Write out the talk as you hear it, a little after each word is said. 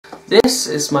This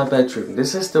is my bedroom.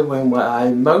 This is the room where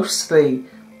I mostly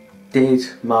did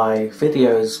my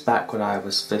videos back when I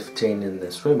was 15 in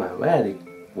this room. I rarely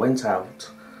went out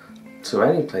to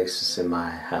any places in my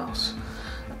house.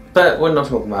 But we're not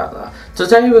talking about that.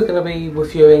 Today we're going to be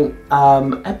reviewing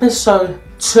episode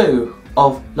 2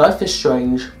 of Life is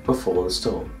Strange Before the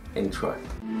Storm. Intro.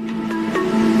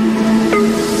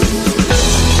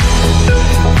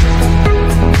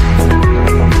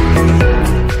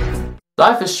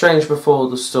 Life is Strange Before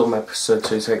the Storm episode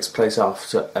 2 takes place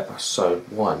after episode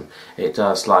 1. It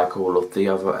does like all of the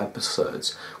other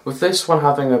episodes, with this one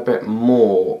having a bit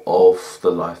more of the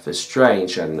Life is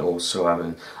Strange and also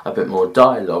having a bit more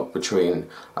dialogue between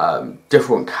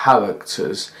different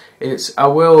characters. It's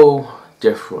a real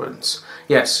difference.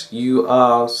 Yes, you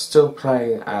are still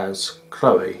playing as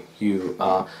Chloe, you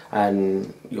are,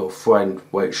 and your friend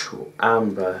Rachel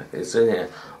Amber is in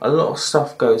it. A lot of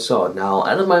stuff goes on. Now,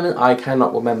 at the moment I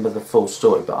cannot remember the full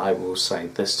story, but I will say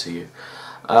this to you.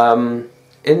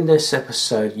 In this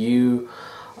episode you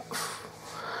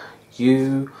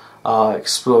are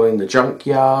exploring the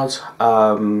junkyard,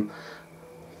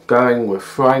 going with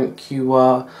Frank, you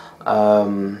are,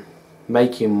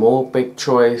 making more big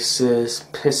choices,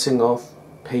 pissing off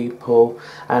people,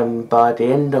 and by the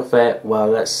end of it, well,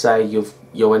 let's say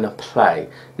you're in a play.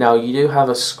 Now, you do have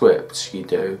a script, you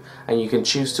do, and you can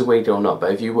choose to read it or not,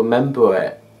 but if you remember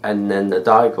it and then the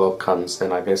dialogue comes,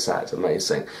 then I guess that's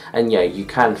amazing. And yeah, you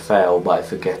can fail by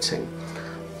forgetting,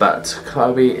 but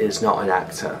Chloe is not an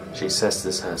actor. She says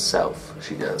this herself,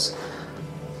 she does.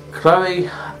 Chloe,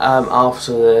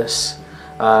 after this,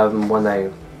 when they,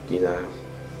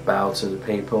 bow to the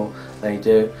people, they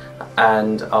do,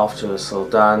 and after it's all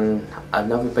done,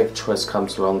 another big choice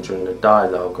comes along during the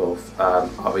dialogue of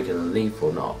are we going to leave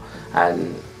or not,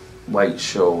 and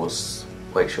Rachel is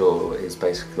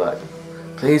basically like,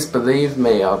 please believe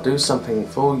me, I'll do something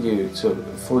for you to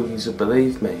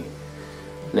believe me.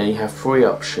 And then you have 3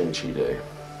 options you do.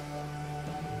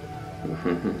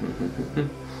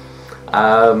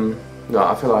 No,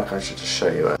 I feel like I should just show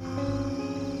you it.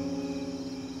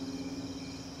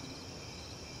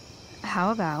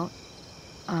 How about,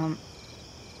 oh.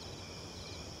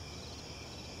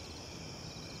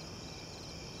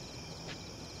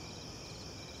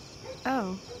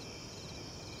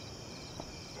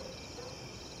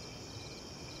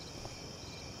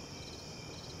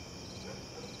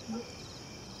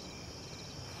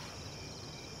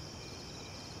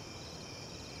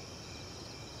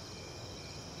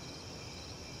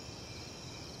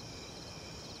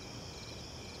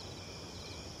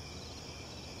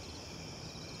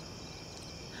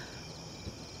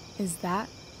 Is that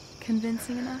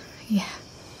convincing enough? Yeah.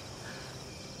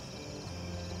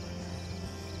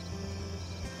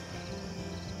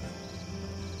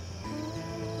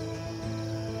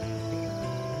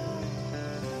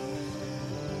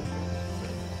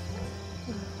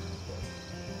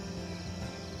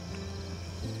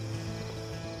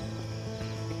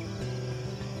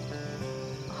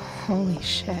 Holy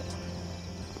shit.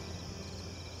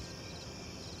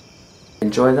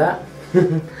 Enjoy that?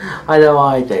 I know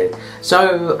I did.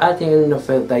 So at the end of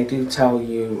it, they do tell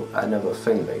you another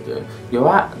thing they do. You're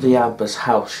at the Amber's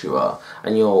house, you are,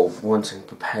 and you're wanting to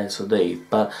prepare to leave,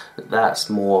 but that's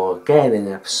more again in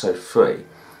episode 3.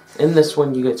 In this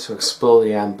one you get to explore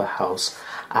the Amber house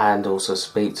and also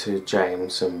speak to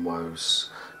James and Rose,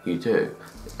 you do.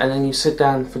 And then you sit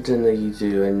down for dinner, you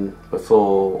do, and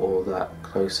before all that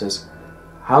closes,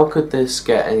 how could this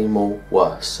get any more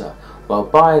worse? Well,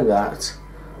 by that,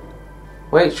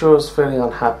 Rachel is feeling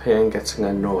unhappy and getting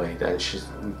annoyed, and she's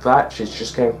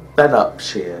just getting fed up,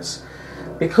 she is.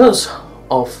 Because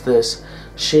of this,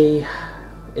 she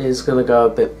is going to go a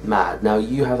bit mad. Now,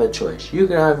 you have a choice. You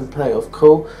can either play off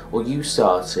cool, or you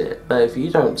start it. But if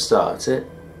you don't start it,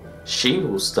 she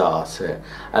will start it.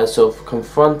 And sort of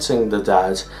confronting the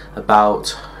dad about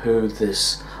who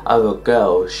this other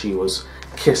girl she was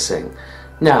kissing.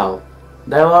 Now,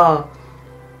 there are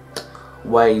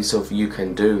ways of you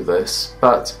can do this,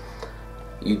 but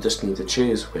you just need to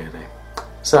choose, really.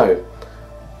 So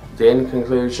the end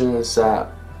conclusion is that,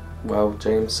 well,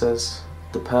 James says,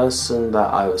 the person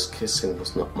that I was kissing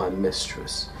was not my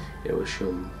mistress, it was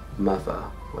your mother,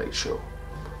 Rachel.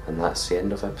 And that's the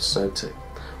end of episode 2.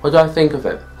 What do I think of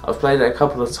it? I've played it a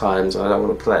couple of times. I don't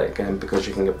want to play it again because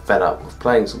you can get fed up with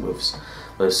playing some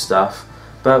with stuff,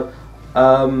 but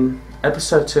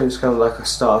episode 2 is kind of like a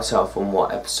start out from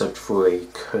what episode 3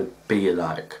 could be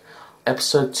like.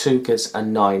 Episode 2 gets a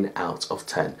 9 out of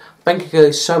 10. Thank you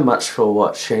guys so much for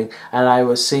watching, and I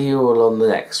will see you all on the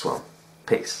next one.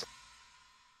 Peace.